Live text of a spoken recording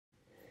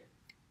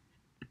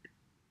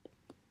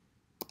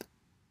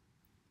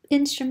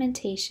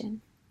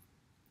Instrumentation.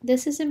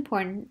 This is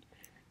important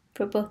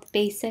for both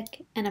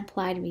basic and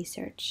applied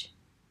research.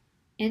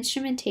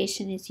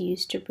 Instrumentation is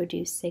used to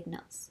produce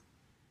signals.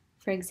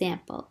 For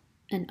example,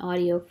 an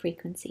audio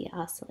frequency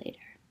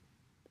oscillator.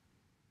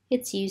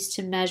 It's used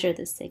to measure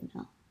the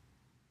signal.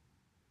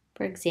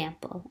 For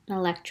example, an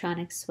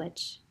electronic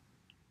switch.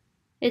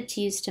 It's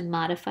used to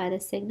modify the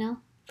signal.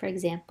 For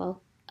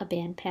example, a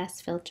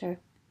bandpass filter.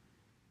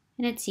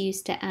 And it's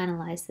used to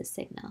analyze the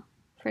signal.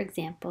 For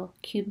example,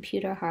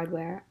 computer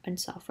hardware and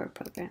software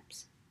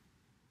programs.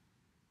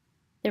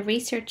 The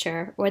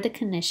researcher or the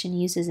clinician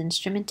uses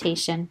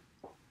instrumentation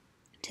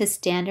to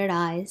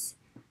standardize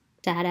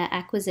data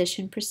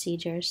acquisition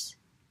procedures,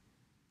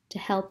 to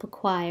help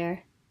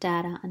acquire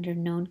data under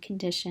known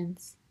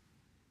conditions,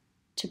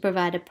 to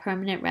provide a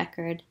permanent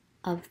record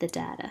of the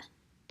data.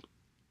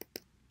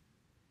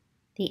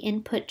 The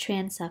input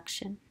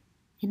transduction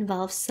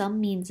involves some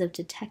means of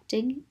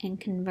detecting and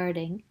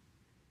converting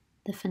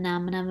the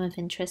phenomenon of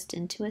interest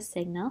into a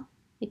signal.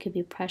 It could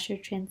be pressure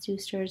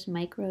transducers,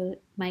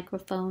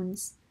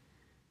 microphones,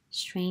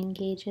 strain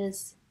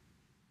gauges.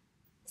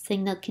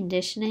 Signal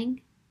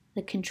conditioning,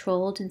 the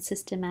controlled and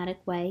systematic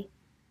way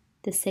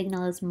the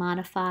signal is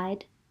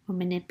modified or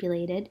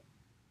manipulated,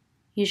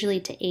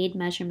 usually to aid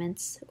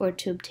measurements or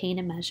to obtain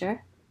a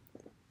measure.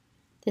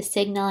 The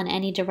signal and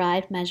any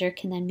derived measure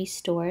can then be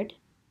stored.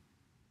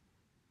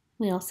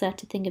 We also have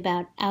to think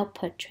about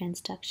output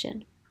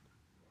transduction,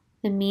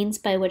 the means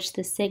by which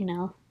the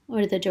signal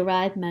or the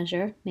derived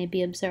measure may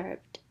be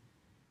observed.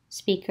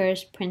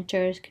 Speakers,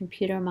 printers,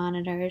 computer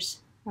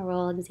monitors are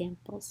all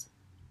examples.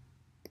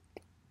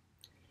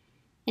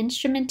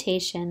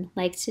 Instrumentation,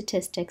 like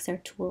statistics, are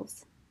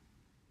tools.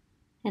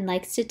 And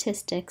like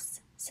statistics,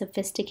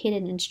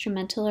 sophisticated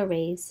instrumental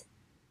arrays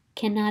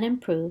cannot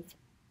improve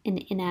an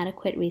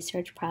inadequate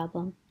research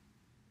problem,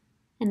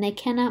 and they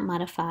cannot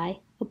modify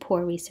a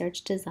poor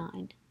research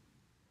design.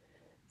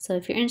 So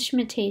if your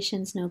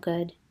instrumentation's no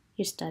good,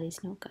 your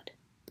study's no good.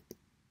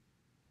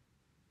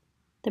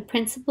 The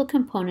principal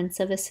components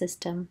of a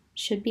system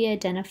should be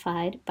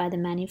identified by the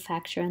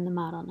manufacturer and the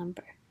model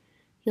number.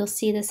 You'll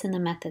see this in the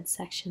methods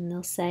section.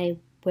 They'll say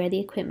where the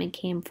equipment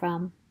came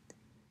from,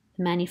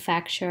 the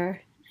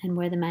manufacturer, and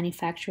where the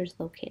manufacturer is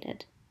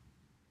located.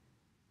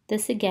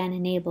 This again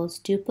enables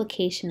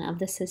duplication of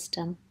the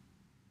system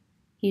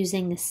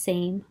using the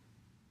same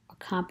or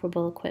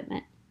comparable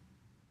equipment.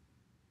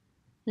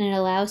 And it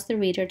allows the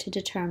reader to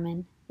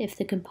determine if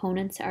the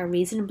components are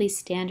reasonably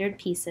standard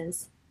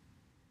pieces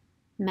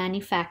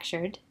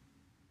manufactured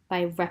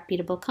by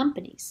reputable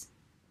companies.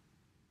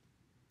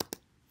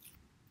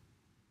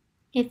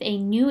 If a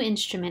new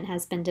instrument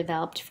has been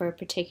developed for a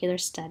particular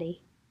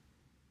study,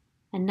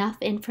 enough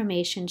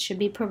information should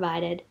be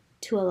provided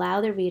to allow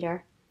the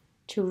reader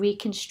to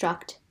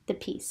reconstruct the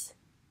piece.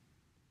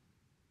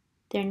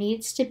 There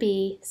needs to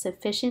be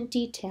sufficient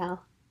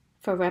detail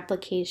for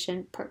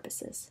replication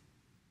purposes.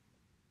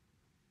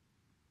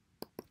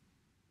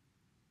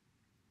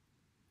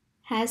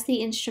 Has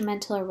the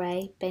instrumental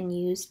array been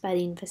used by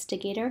the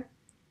investigator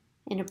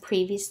in a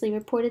previously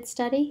reported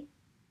study?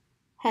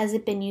 Has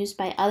it been used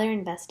by other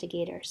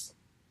investigators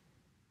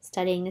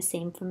studying the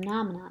same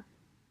phenomenon?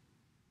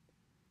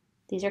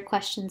 These are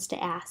questions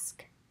to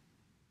ask.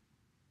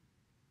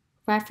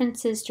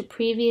 References to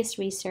previous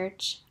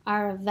research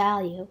are of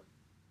value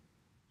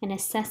in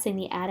assessing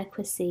the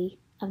adequacy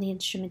of the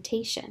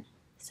instrumentation.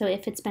 So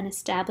if it's been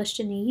established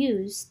and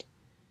used,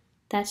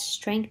 that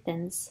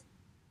strengthens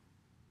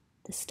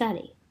the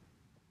study.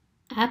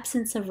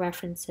 Absence of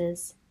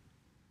references,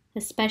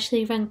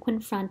 especially when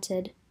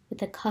confronted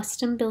with a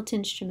custom-built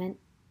instrument,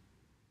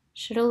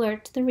 should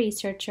alert the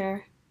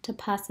researcher to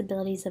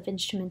possibilities of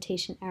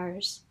instrumentation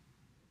errors.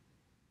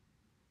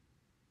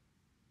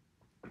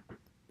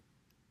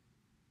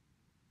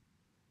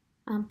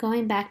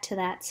 Going back to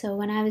that, so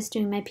when I was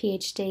doing my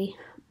PhD,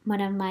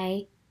 one of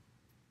my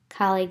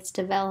colleagues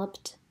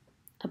developed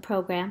a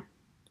program,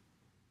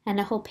 and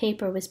the whole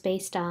paper was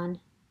based on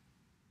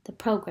the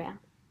program.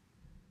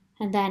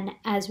 And then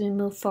as we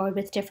move forward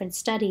with different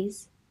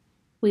studies,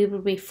 we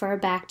would refer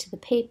back to the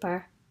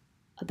paper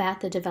about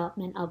the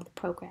development of the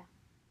program.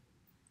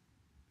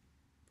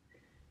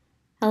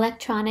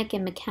 Electronic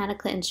and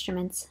mechanical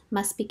instruments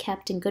must be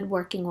kept in good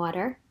working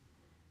order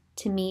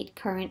to meet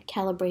current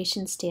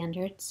calibration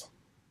standards.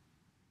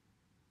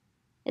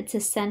 It's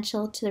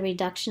essential to the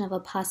reduction of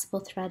a possible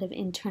threat of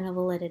internal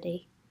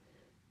validity.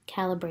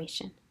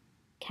 Calibration.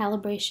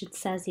 Calibration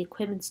says the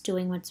equipment's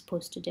doing what it's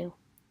supposed to do.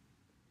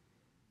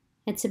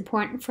 It's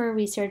important for a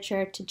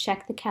researcher to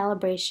check the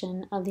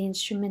calibration of the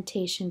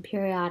instrumentation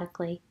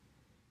periodically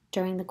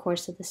during the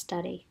course of the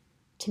study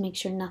to make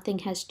sure nothing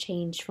has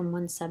changed from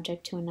one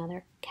subject to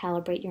another.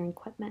 Calibrate your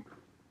equipment.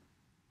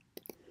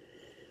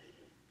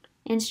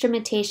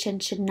 Instrumentation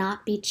should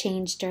not be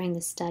changed during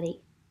the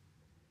study.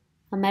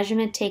 A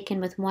measurement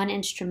taken with one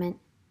instrument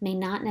may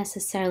not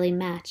necessarily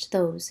match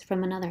those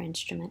from another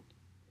instrument.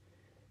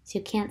 So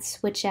you can't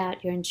switch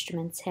out your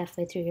instruments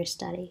halfway through your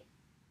study.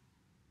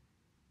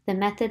 The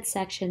methods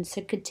section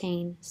should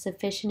contain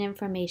sufficient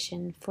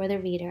information for the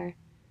reader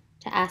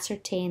to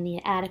ascertain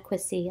the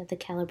adequacy of the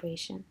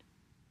calibration,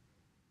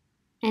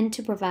 and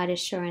to provide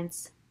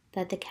assurance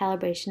that the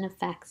calibration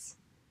effects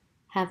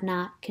have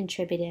not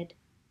contributed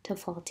to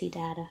faulty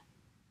data.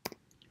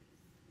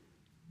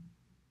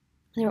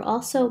 There are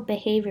also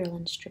behavioral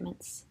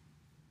instruments.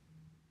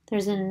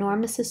 There's an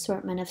enormous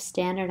assortment of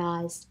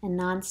standardized and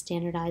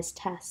non-standardized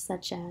tests,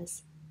 such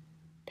as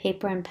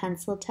paper and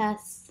pencil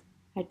tests,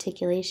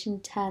 articulation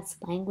tests,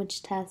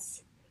 language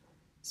tests,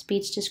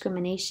 speech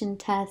discrimination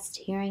tests,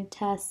 hearing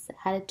tests,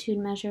 attitude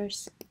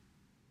measures.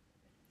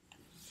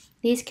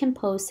 These can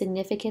pose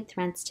significant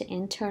threats to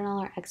internal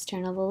or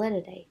external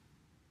validity.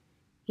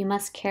 You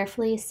must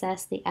carefully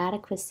assess the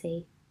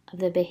adequacy of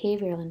the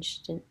behavioral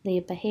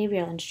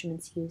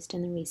instruments used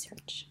in the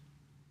research.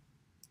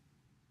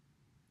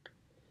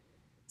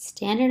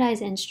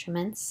 Standardized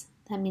instruments,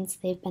 that means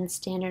they've been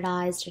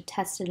standardized or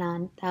tested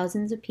on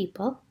thousands of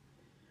people,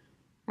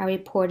 are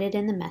reported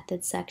in the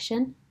methods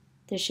section.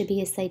 There should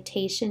be a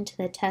citation to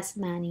the test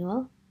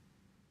manual,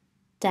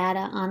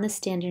 data on the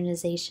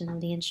standardization of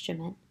the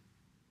instrument,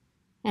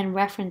 and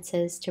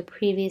references to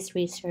previous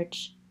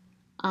research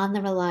on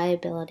the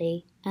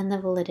reliability and the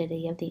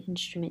validity of the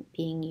instrument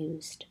being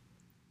used.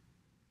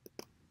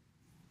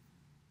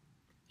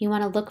 You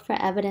want to look for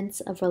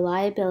evidence of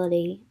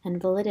reliability and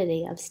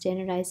validity of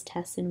standardized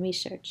tests in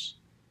research.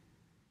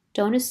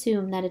 Don't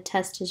assume that a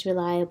test is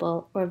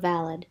reliable or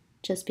valid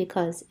just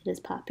because it is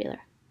popular.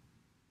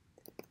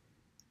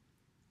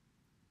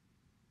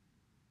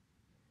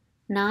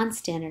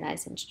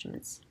 Non-standardized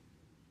instruments.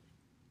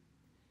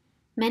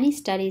 Many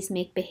studies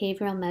make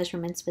behavioral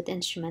measurements with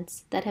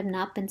instruments that have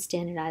not been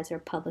standardized or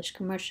published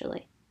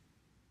commercially.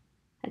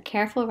 A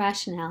careful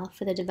rationale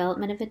for the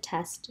development of a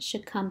test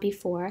should come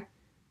before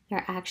there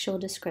are actual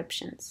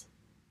descriptions.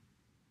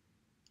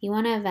 You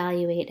want to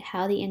evaluate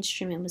how the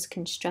instrument was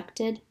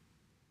constructed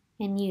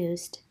and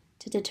used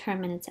to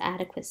determine its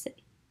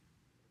adequacy.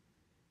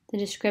 The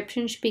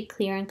description should be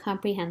clear and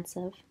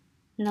comprehensive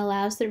and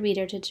allows the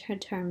reader to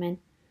determine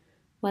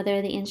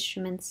whether the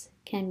instruments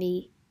can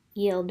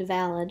yield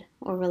valid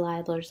or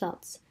reliable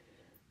results.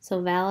 So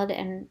valid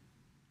and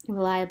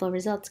reliable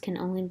results can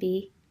only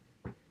be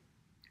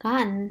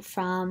gotten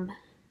from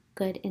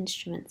good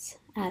instruments,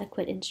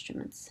 adequate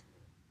instruments.